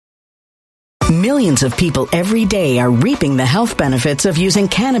Millions of people every day are reaping the health benefits of using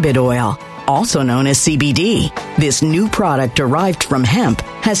cannabis oil, also known as CBD. This new product derived from hemp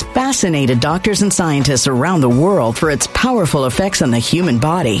has fascinated doctors and scientists around the world for its powerful effects on the human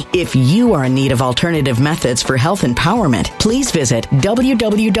body. If you are in need of alternative methods for health empowerment, please visit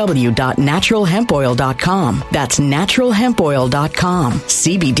www.naturalhempoil.com. That's naturalhempoil.com.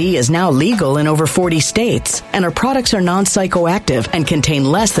 CBD is now legal in over 40 states, and our products are non-psychoactive and contain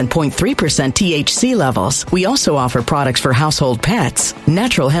less than 0.3% THC levels. We also offer products for household pets.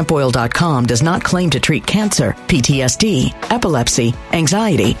 Naturalhempoil.com does not claim to treat cancer, PTSD, epilepsy,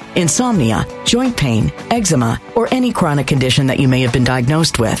 anxiety, insomnia, joint pain, eczema, or any chronic condition that you may have been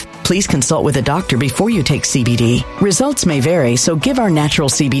diagnosed with. Please consult with a doctor before you take CBD. Results may vary, so give our natural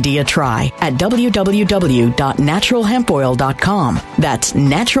CBD a try at www.naturalhempoil.com. That's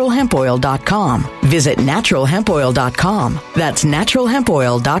naturalhempoil.com. Visit naturalhempoil.com. That's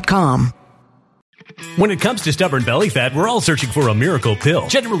naturalhempoil.com. When it comes to stubborn belly fat, we're all searching for a miracle pill.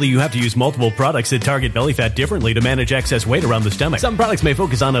 Generally, you have to use multiple products that target belly fat differently to manage excess weight around the stomach. Some products may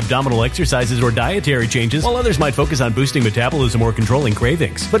focus on abdominal exercises or dietary changes, while others might focus on boosting metabolism or controlling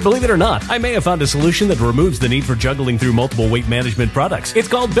cravings. But believe it or not, I may have found a solution that removes the need for juggling through multiple weight management products. It's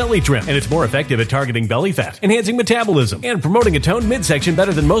called Belly Trim, and it's more effective at targeting belly fat, enhancing metabolism, and promoting a toned midsection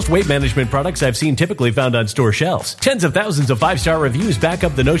better than most weight management products I've seen typically found on store shelves. Tens of thousands of 5-star reviews back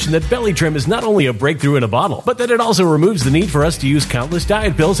up the notion that Belly Trim is not only a breakthrough in a bottle, but that it also removes the need for us to use countless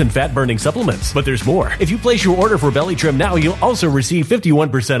diet pills and fat-burning supplements. But there's more. If you place your order for Belly Trim now, you'll also receive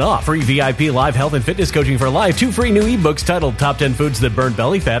 51% off, free VIP live health and fitness coaching for life, 2 free new ebooks titled Top 10 Foods That Burn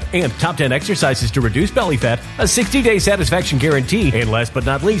Belly Fat and Top 10 Exercises to Reduce Belly Fat, a 60-day satisfaction guarantee, and last but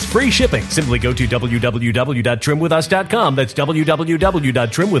not least, free shipping. Simply go to www.trimwithus.com. That's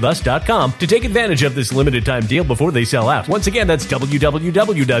www.trimwithus.com to take advantage of this limited time deal before they sell out. Once again, that's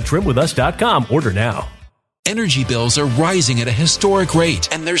www.trimwithus.com. Order now. Energy bills are rising at a historic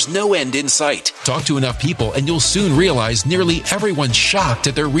rate, and there's no end in sight. Talk to enough people, and you'll soon realize nearly everyone's shocked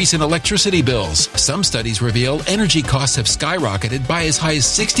at their recent electricity bills. Some studies reveal energy costs have skyrocketed by as high as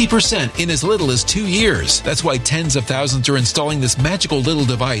 60% in as little as 2 years. That's why tens of thousands are installing this magical little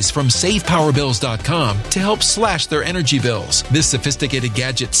device from SavePowerBills.com to help slash their energy bills. This sophisticated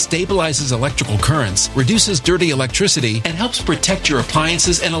gadget stabilizes electrical currents, reduces dirty electricity, and helps protect your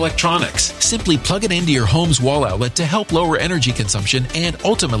appliances and electronics. Simply plug it into your home's wall outlet to help lower energy consumption and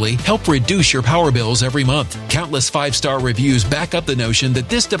ultimately help reduce your power bills every month. Countless 5-star reviews back up the notion that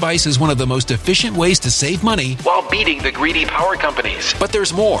this device is one of the most efficient ways to save money while beating the greedy power companies. But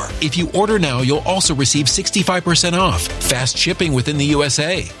there's more. If you order now, you'll also receive 65% off, fast shipping within the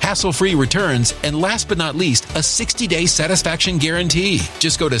USA, hassle-free returns, and last but not least, a 60-day satisfaction guarantee.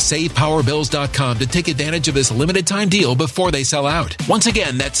 Just go to SavePowerBills.com to take advantage of this limited time deal before they sell out. Once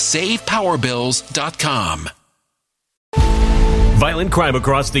again, that's SavePowerBills.com. Violent crime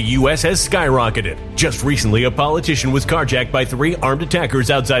across the U.S. has skyrocketed. Just recently, a politician was carjacked by 3 armed attackers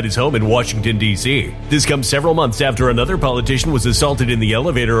outside his home in Washington, D.C. This comes several months after another politician was assaulted in the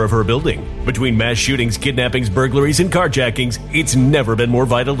elevator of her building. Between mass shootings, kidnappings, burglaries, and carjackings, it's never been more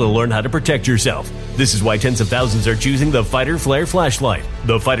vital to learn how to protect yourself. This is why tens of thousands are choosing the Fighter Flare flashlight.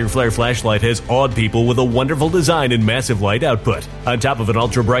 The Fighter Flare flashlight has awed people with a wonderful design and massive light output. On top of an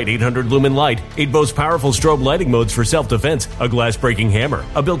ultra-bright 800-lumen light, it boasts powerful strobe lighting modes for self-defense, a glass-breaking hammer,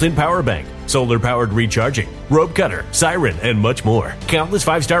 a built-in power bank, solar-powered recharging, rope cutter, siren, and much more. Countless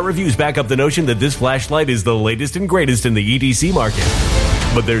 5-star reviews back up the notion that this flashlight is the latest and greatest in the EDC market.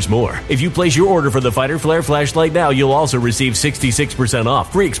 But there's more. If you place your order for the Fighter Flare flashlight now, you'll also receive 66%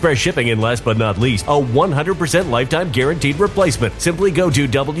 off, free express shipping, and last but not least, a 100% lifetime guaranteed replacement. Simply go to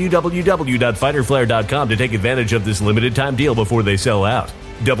www.fighterflare.com to take advantage of this limited time deal before they sell out.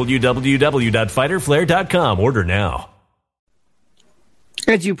 www.fighterflare.com. Order now.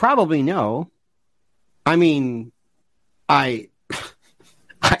 As you probably know, I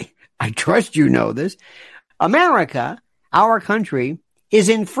trust you know this, America, our country, is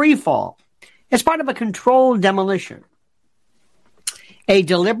in freefall. It's part of a controlled demolition. A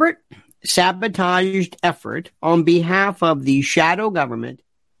deliberate, sabotaged effort on behalf of the shadow government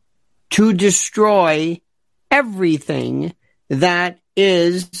to destroy everything that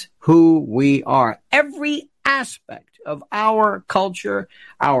is who we are. Every aspect of our culture,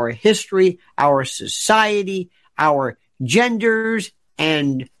 our history, our society, our genders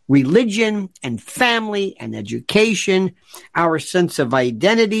and religion and family and education, our sense of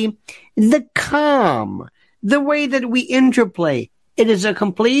identity, the calm, the way that we interplay. It is a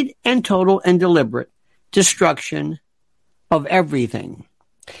complete and total and deliberate destruction of everything.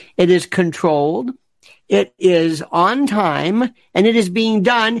 It is controlled. it is on time and it is being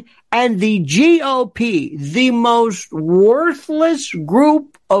done. And the GOP, the most worthless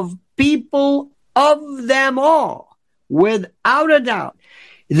group of people of them all, without a doubt,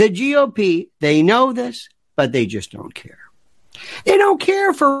 the GOP, they know this, but they just don't care. They don't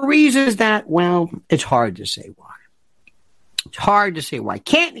care for reasons that, well, it's hard to say why. It's hard to say why.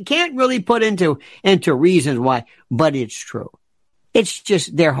 Can't really put into reasons why, but it's true. It's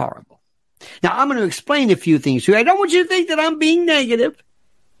just, they're horrible. Now, I'm going to explain a few things to you. I don't want you to think that I'm being negative.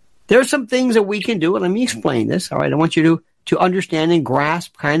 There are some things that we can do, and let me explain this. All right, I want you to understand and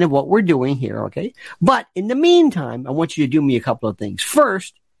grasp kind of what we're doing here, okay? But in the meantime, I want you to do me a couple of things.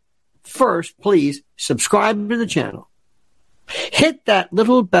 First, please subscribe to the channel. Hit that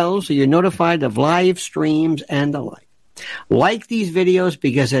little bell so you're notified of live streams and the like. Like these videos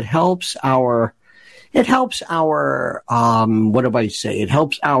because it helps our what do I say? It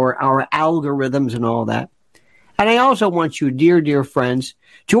helps our algorithms and all that. And I also want you, dear friends,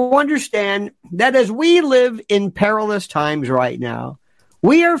 to understand that as we live in perilous times right now,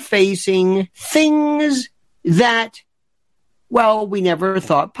 we are facing things that, well, we never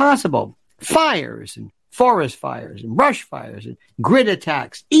thought possible. Fires and forest fires and brush fires and grid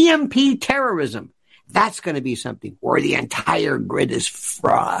attacks, EMP terrorism. That's going to be something where the entire grid is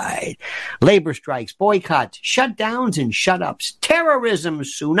fried. Labor strikes, boycotts, shutdowns and shutups, terrorism,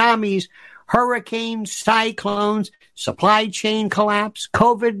 tsunamis, hurricanes, cyclones, supply chain collapse,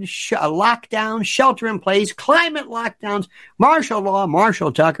 COVID lockdown, shelter in place, climate lockdowns, martial law,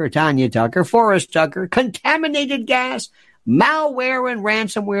 Marshall Tucker, Tanya Tucker, Forrest Tucker, contaminated gas, malware and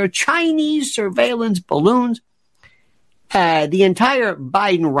ransomware, Chinese surveillance balloons, the entire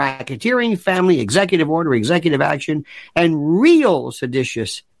Biden racketeering family, executive order, executive action, and real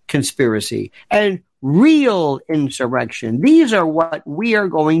seditious conspiracy and real insurrection. These are what we are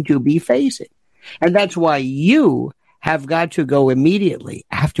going to be facing. And that's why you have got to go immediately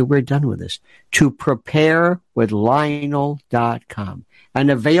after we're done with this to preparewithlionel.com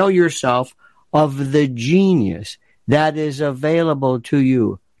and avail yourself of the genius that is available to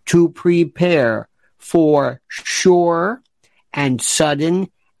you to prepare for sure and sudden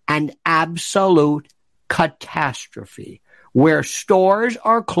and absolute catastrophe, where stores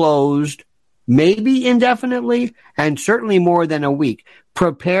are closed, maybe indefinitely, and certainly more than a week.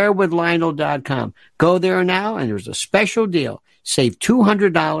 Preparewithlionel.com. Go there now, and there's a special deal. Save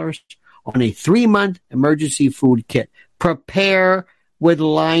 $200 on a 3-month emergency food kit.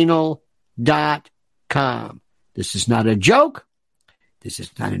 Preparewithlionel.com. This is not a joke. This is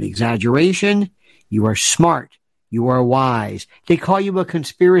not an exaggeration. You are smart. You are wise. They call you a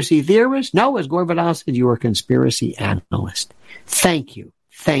conspiracy theorist? No, as Gore Vidal said, you are a conspiracy analyst. Thank you.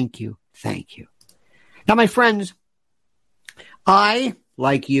 Thank you. Thank you. Now, my friends, I,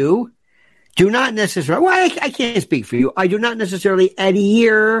 like you, do not necessarily, well, I can't speak for you. I do not necessarily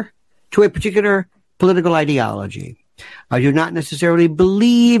adhere to a particular political ideology. I do not necessarily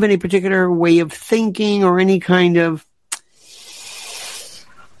believe in a particular way of thinking or any kind of,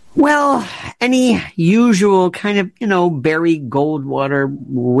 well, any usual kind of, Barry Goldwater,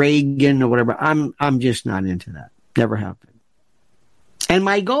 Reagan or whatever. I'm just not into that. Never have been. And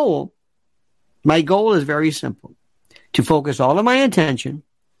my goal is very simple. To focus all of my attention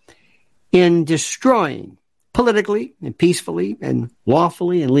in destroying politically and peacefully and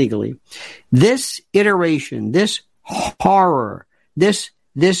lawfully and legally this iteration, this horror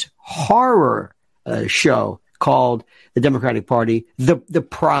show called the Democratic Party, the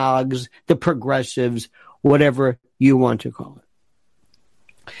progs, the progressives, whatever you want to call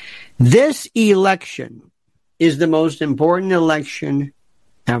it. This election is the most important election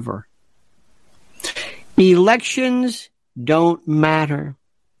ever. Elections don't matter.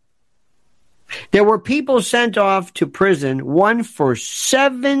 There were people sent off to prison, one for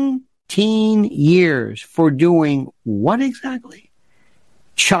 17 years for doing what exactly?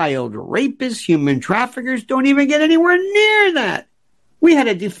 Child rapists, human traffickers don't even get anywhere near that. We had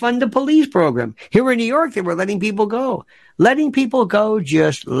to defund the police program. Here in New York, they were letting people go. Letting people go,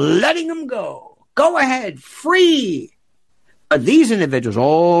 just letting them go. Go ahead, free. But these individuals,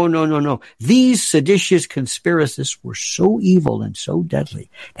 oh, no. These seditious conspiracists were so evil and so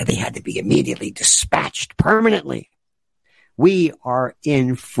deadly that they had to be immediately dispatched permanently. We are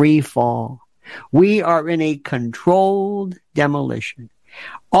in free fall. We are in a controlled demolition.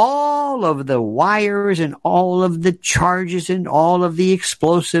 All of the wires and all of the charges and all of the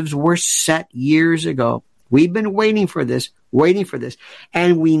explosives were set years ago. We've been waiting for this,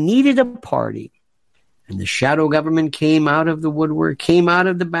 and we needed a party. And the shadow government came out of the woodwork, came out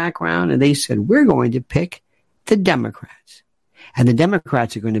of the background, and they said, we're going to pick the Democrats. And the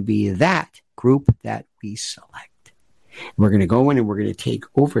Democrats are going to be that group that we select. We're going to go in and we're going to take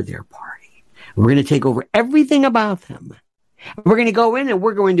over their party. We're going to take over everything about them. We're going to go in and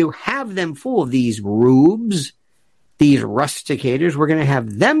we're going to have them full of these rubes, these rusticators. We're going to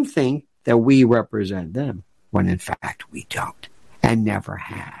have them think that we represent them, when in fact we don't and never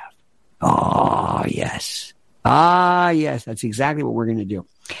have. Oh, yes. Ah, yes, that's exactly what we're going to do.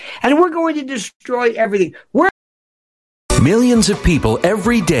 And we're going to destroy everything. Millions of people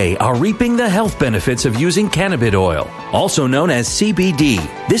every day are reaping the health benefits of using cannabis oil, also known as CBD.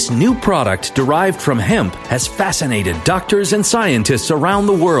 This new product derived from hemp has fascinated doctors and scientists around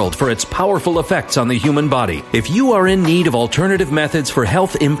the world for its powerful effects on the human body. If you are in need of alternative methods for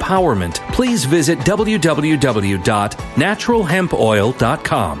health empowerment, please visit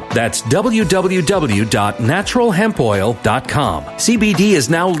www.naturalhempoil.com. That's www.naturalhempoil.com. CBD is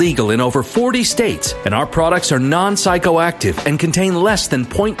now legal in over 40 states, and our products are non-psychoactive and contain less than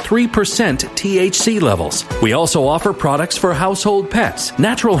 0.3% THC levels. We also offer products for household pets.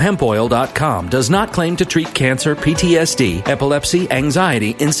 NaturalHempOil.com does not claim to treat cancer, PTSD, epilepsy,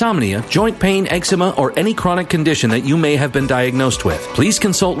 anxiety, insomnia, joint pain, eczema, or any chronic condition that you may have been diagnosed with. Please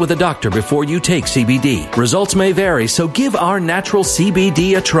consult with a doctor before you take CBD. Results may vary, so give our natural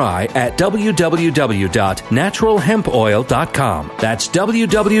CBD a try at www.naturalhempoil.com. That's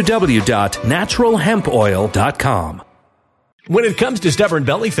www.naturalhempoil.com. When it comes to stubborn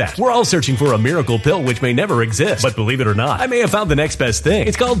belly fat, we're all searching for a miracle pill which may never exist. But believe it or not, I may have found the next best thing.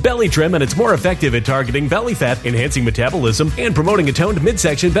 It's called Belly Trim, and it's more effective at targeting belly fat, enhancing metabolism, and promoting a toned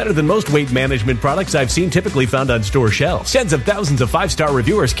midsection better than most weight management products I've seen typically found on store shelves. Tens of thousands of 5-star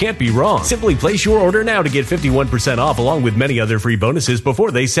reviewers can't be wrong. Simply place your order now to get 51% off along with many other free bonuses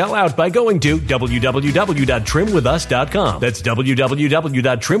before they sell out by going to www.trimwithus.com. That's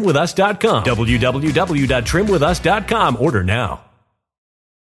www.trimwithus.com. www.trimwithus.com. Order now.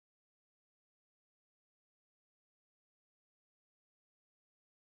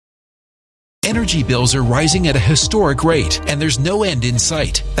 Energy bills are rising at a historic rate, and there's no end in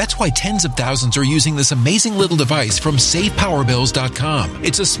sight. That's why tens of thousands are using this amazing little device from SavePowerBills.com.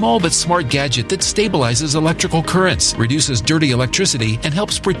 It's a small but smart gadget that stabilizes electrical currents, reduces dirty electricity, and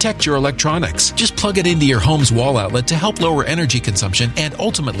helps protect your electronics. Just plug it into your home's wall outlet to help lower energy consumption and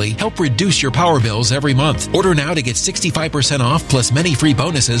ultimately help reduce your power bills every month. Order now to get 65% off plus many free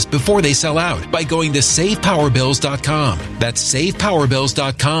bonuses before they sell out by going to SavePowerBills.com. That's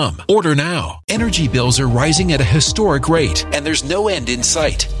SavePowerBills.com. Order now. Energy bills are rising at a historic rate, and there's no end in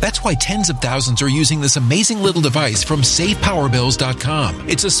sight. That's why tens of thousands are using this amazing little device from SavePowerBills.com.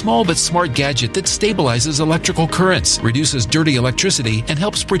 It's a small but smart gadget that stabilizes electrical currents, reduces dirty electricity, and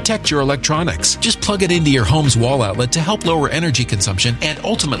helps protect your electronics. Just plug it into your home's wall outlet to help lower energy consumption and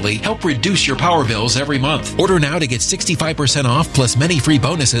ultimately help reduce your power bills every month. Order now to get 65% off plus many free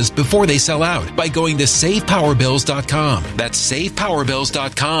bonuses before they sell out by going to SavePowerBills.com. That's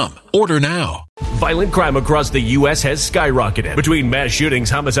SavePowerBills.com. Order now. Violent crime across the U.S. has skyrocketed. Between mass shootings,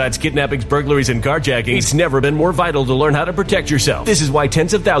 homicides, kidnappings, burglaries, and carjacking, it's never been more vital to learn how to protect yourself. This is why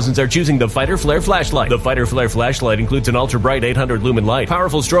tens of thousands are choosing the Fighter Flare flashlight. The Fighter Flare flashlight includes an ultra-bright 800 lumen light,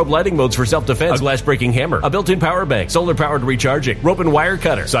 powerful strobe lighting modes for self-defense, a glass-breaking hammer, a built-in power bank, solar-powered recharging, rope and wire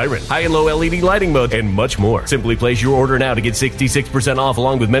cutter, siren, high and low LED lighting mode, and much more. Simply place your order now to get 66% off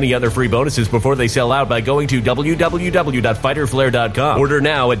along with many other free bonuses before they sell out by going to www.fighterflare.com. Order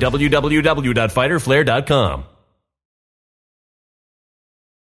now at www.fighterflare.com.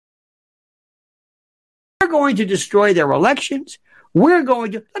 We're going to destroy their elections.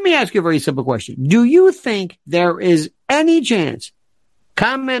 Let me ask you a very simple question. Do you think there is any chance,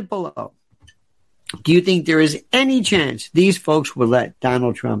 comment below, do you think there is any chance these folks will let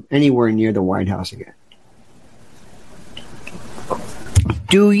Donald Trump anywhere near the White House again?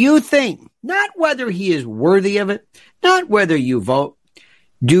 Do you think, not whether he is worthy of it, not whether you vote,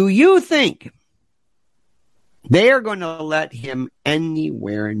 do you think they are going to let him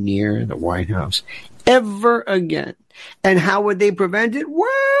anywhere near the White House ever again? And how would they prevent it?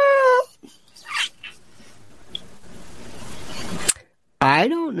 Well, I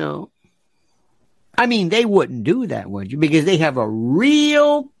don't know. I mean, they wouldn't do that, would you? Because they have a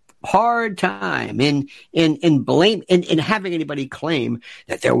real hard time in having anybody claim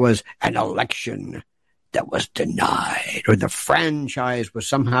that there was an election that was denied or the franchise was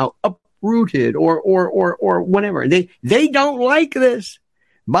somehow uprooted or whatever. They don't like this.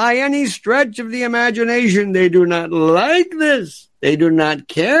 By any stretch of the imagination, they do not like this. They do not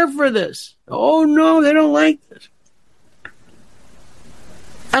care for this. Oh, no, they don't like this.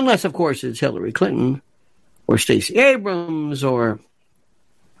 Unless, of course, it's Hillary Clinton or Stacey Abrams or,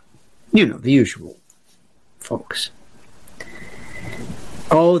 the usual folks.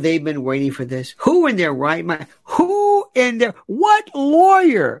 Oh, they've been waiting for this. Who in their right mind? What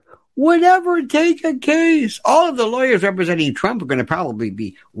lawyer would ever take a case? All of the lawyers representing Trump are going to probably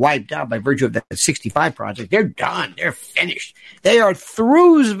be wiped out by virtue of that 65 project. They're done. They're finished. They are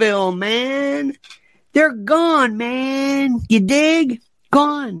throughsville, man. They're gone, man. You dig?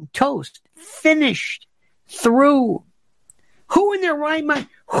 Gone. Toast. Finished. Through. Who in their right mind?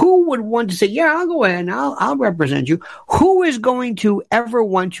 Who would want to say, yeah, I'll go ahead and I'll represent you? Who is going to ever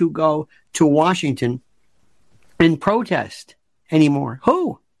want to go to Washington and protest anymore?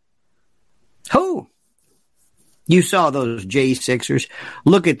 Who? You saw those J6ers.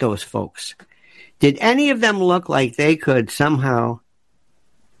 Look at those folks. Did any of them look like they could somehow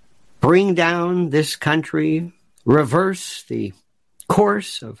bring down this country, reverse the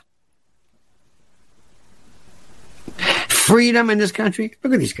course of freedom in this country?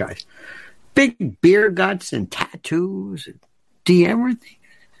 Look at these guys. Big beer guts and tattoos. Do you ever think?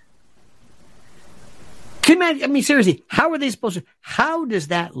 Can you imagine? I mean, seriously, how are they supposed to? How does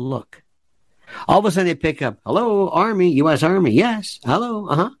that look? All of a sudden they pick up, hello, Army, U.S. Army. Yes.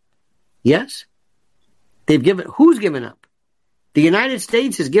 Hello. Yes. Who's given up? The United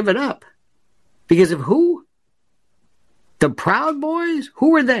States has given up. Because of who? The Proud Boys?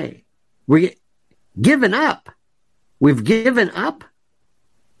 Who are they? We're given up. We've given up.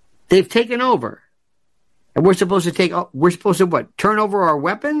 They've taken over. And we're supposed to what? Turn over our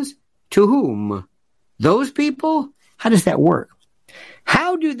weapons? To whom? Those people? How does that work?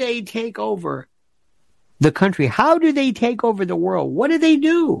 How do they take over the country? How do they take over the world? What do they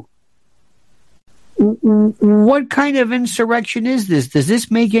do? What kind of insurrection is this? Does this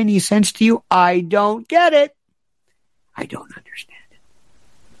make any sense to you? I don't get it. I don't understand it.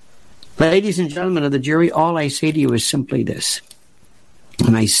 Ladies and gentlemen of the jury, all I say to you is simply this.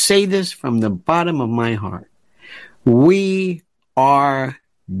 And I say this from the bottom of my heart. We are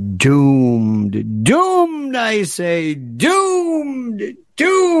doomed. Doomed, I say. Doomed.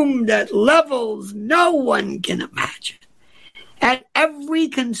 Doomed at levels no one can imagine. At every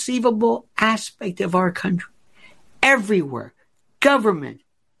conceivable aspect of our country. Everywhere. Government,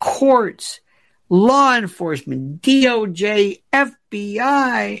 courts, law enforcement, DOJ,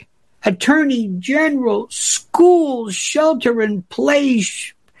 FBI, Attorney General, schools,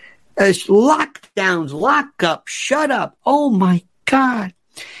 shelter-in-place, lockdowns, lockup, shut up. Oh my God.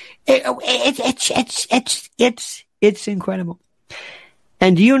 It's incredible.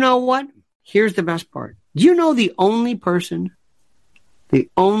 And do you know what? Here's the best part. Do you know the only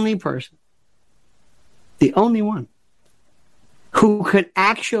one who could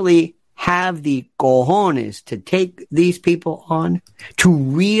actually have the cojones to take these people on, to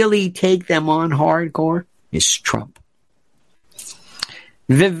really take them on hardcore, is Trump.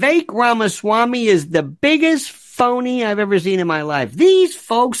 Vivek Ramaswamy is the biggest phony I've ever seen in my life. These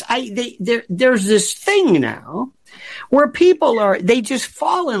folks, there's this thing now where they just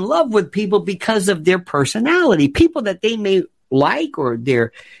fall in love with people because of their personality. People that they may like or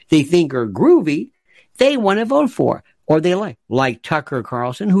they think are groovy, they want to vote for. Or they like Tucker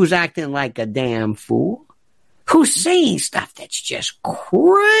Carlson, who's acting like a damn fool, who's saying stuff that's just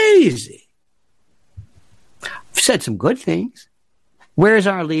crazy. I've said some good things. Where's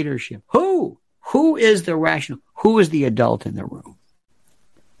our leadership? Who is the rational? Who is the adult in the room?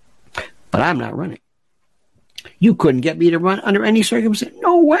 But I'm not running. You couldn't get me to run under any circumstance.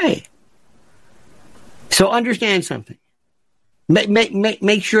 No way. So understand something.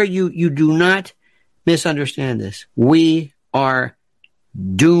 Make sure you do not misunderstand this. We are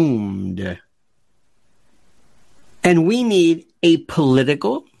doomed. And we need a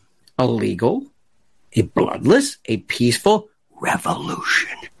political, a legal, a bloodless, a peaceful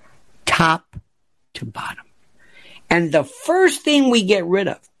revolution. Top to bottom. And the first thing we get rid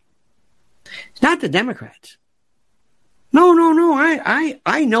of, it's not the Democrats. No.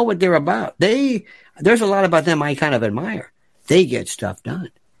 I know what they're about. There's a lot about them I kind of admire. They get stuff done.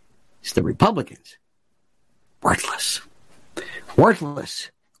 It's the Republicans. Worthless.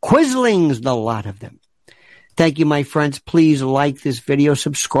 Quislings, the lot of them. Thank you, my friends. Please like this video,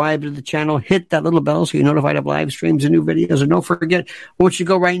 subscribe to the channel, hit that little bell so you're notified of live streams and new videos. And don't forget, I want you to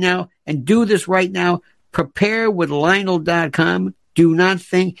go right now and do this right now. Preparewithlionel.com. Do not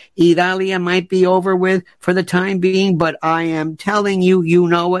think Idalia might be over with for the time being, but I am telling you, you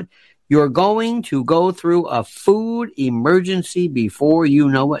know it. You're going to go through a food emergency before you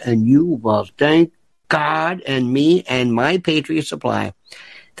know it, and you will thank God and me and my Patriot Supply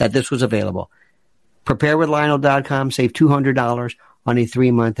that this was available. Preparewithlionel.com. Save $200 on a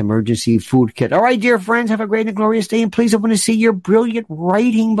 3-month emergency food kit. All right, dear friends, have a great and glorious day. And please, I want to see your brilliant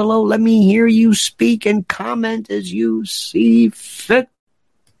writing below. Let me hear you speak and comment as you see fit.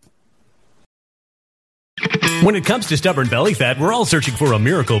 When it comes to stubborn belly fat, we're all searching for a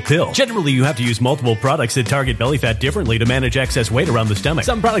miracle pill. Generally, you have to use multiple products that target belly fat differently to manage excess weight around the stomach.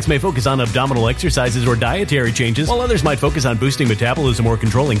 Some products may focus on abdominal exercises or dietary changes, while others might focus on boosting metabolism or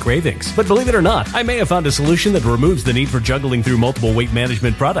controlling cravings. But believe it or not, I may have found a solution that removes the need for juggling through multiple weight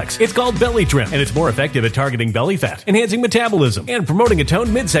management products. It's called Belly Trim, and it's more effective at targeting belly fat, enhancing metabolism, and promoting a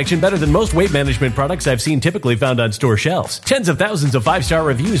toned midsection better than most weight management products I've seen typically found on store shelves. Tens of thousands of 5-star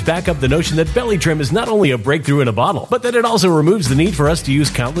reviews back up the notion that Belly Trim is not only a breakthrough in a bottle, but that it also removes the need for us to use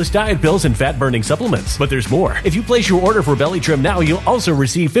countless diet pills and fat-burning supplements. But there's more. If you place your order for Belly Trim now, you'll also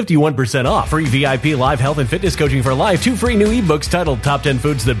receive 51% off, free VIP live health and fitness coaching for life, 2 free new ebooks titled Top 10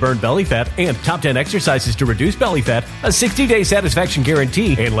 Foods That Burn Belly Fat and Top 10 Exercises to Reduce Belly Fat, a 60-day satisfaction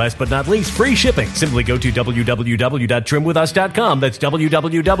guarantee, and last but not least, free shipping. Simply go to www.trimwithus.com. That's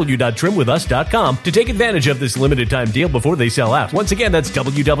www.trimwithus.com to take advantage of this limited time deal before they sell out. Once again, that's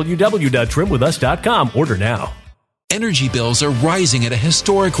www.trimwithus.com. Order now. Energy bills are rising at a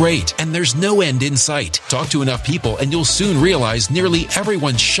historic rate, and there's no end in sight. Talk to enough people, and you'll soon realize nearly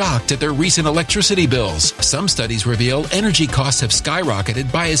everyone's shocked at their recent electricity bills. Some studies reveal energy costs have skyrocketed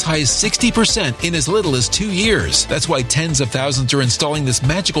by as high as 60% in as little as 2 years. That's why tens of thousands are installing this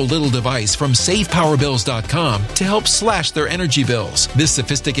magical little device from SavePowerBills.com to help slash their energy bills. This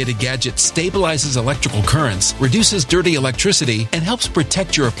sophisticated gadget stabilizes electrical currents, reduces dirty electricity, and helps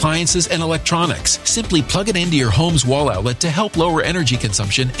protect your appliances and electronics. Simply plug it into your home's wall outlet to help lower energy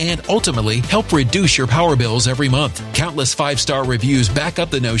consumption and ultimately help reduce your power bills every month. Countless 5-star reviews back up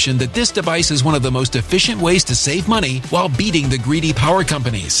the notion that this device is one of the most efficient ways to save money while beating the greedy power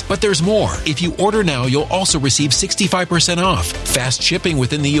companies. But there's more. If you order now, you'll also receive 65% off, fast shipping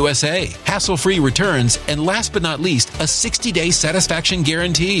within the USA, hassle-free returns, and last but not least, a 60-day satisfaction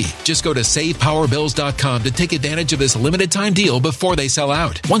guarantee. Just go to SavePowerBills.com to take advantage of this limited time deal before they sell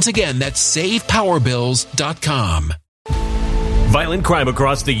out. Once again, that's SavePowerBills.com. Violent crime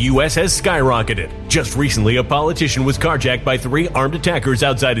across the U.S. has skyrocketed. Just recently, a politician was carjacked by 3 armed attackers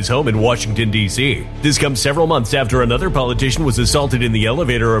outside his home in Washington, D.C. This comes several months after another politician was assaulted in the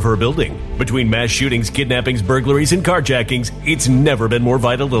elevator of her building. Between mass shootings, kidnappings, burglaries, and carjackings, it's never been more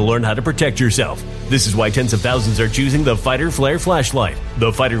vital to learn how to protect yourself. This is why tens of thousands are choosing the Fighter Flare flashlight.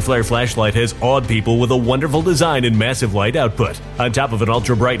 The Fighter Flare flashlight has awed people with a wonderful design and massive light output. On top of an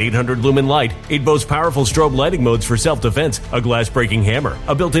ultra-bright 800-lumen light, it boasts powerful strobe lighting modes for self-defense, a glass-breaking hammer,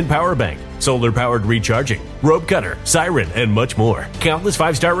 a built-in power bank, solar-powered recharging, rope cutter, siren, and much more. Countless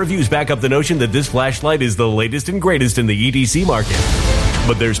 5-star reviews back up the notion that this flashlight is the latest and greatest in the EDC market.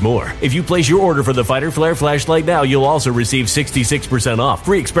 But there's more. If you place your order for the Fighter Flare flashlight now, you'll also receive 66% off,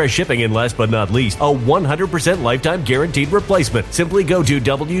 free express shipping, and last but not least, a 100% lifetime guaranteed replacement. Simply go to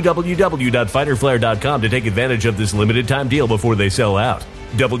www.fighterflare.com to take advantage of this limited time deal before they sell out.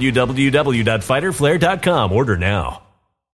 www.fighterflare.com. Order now.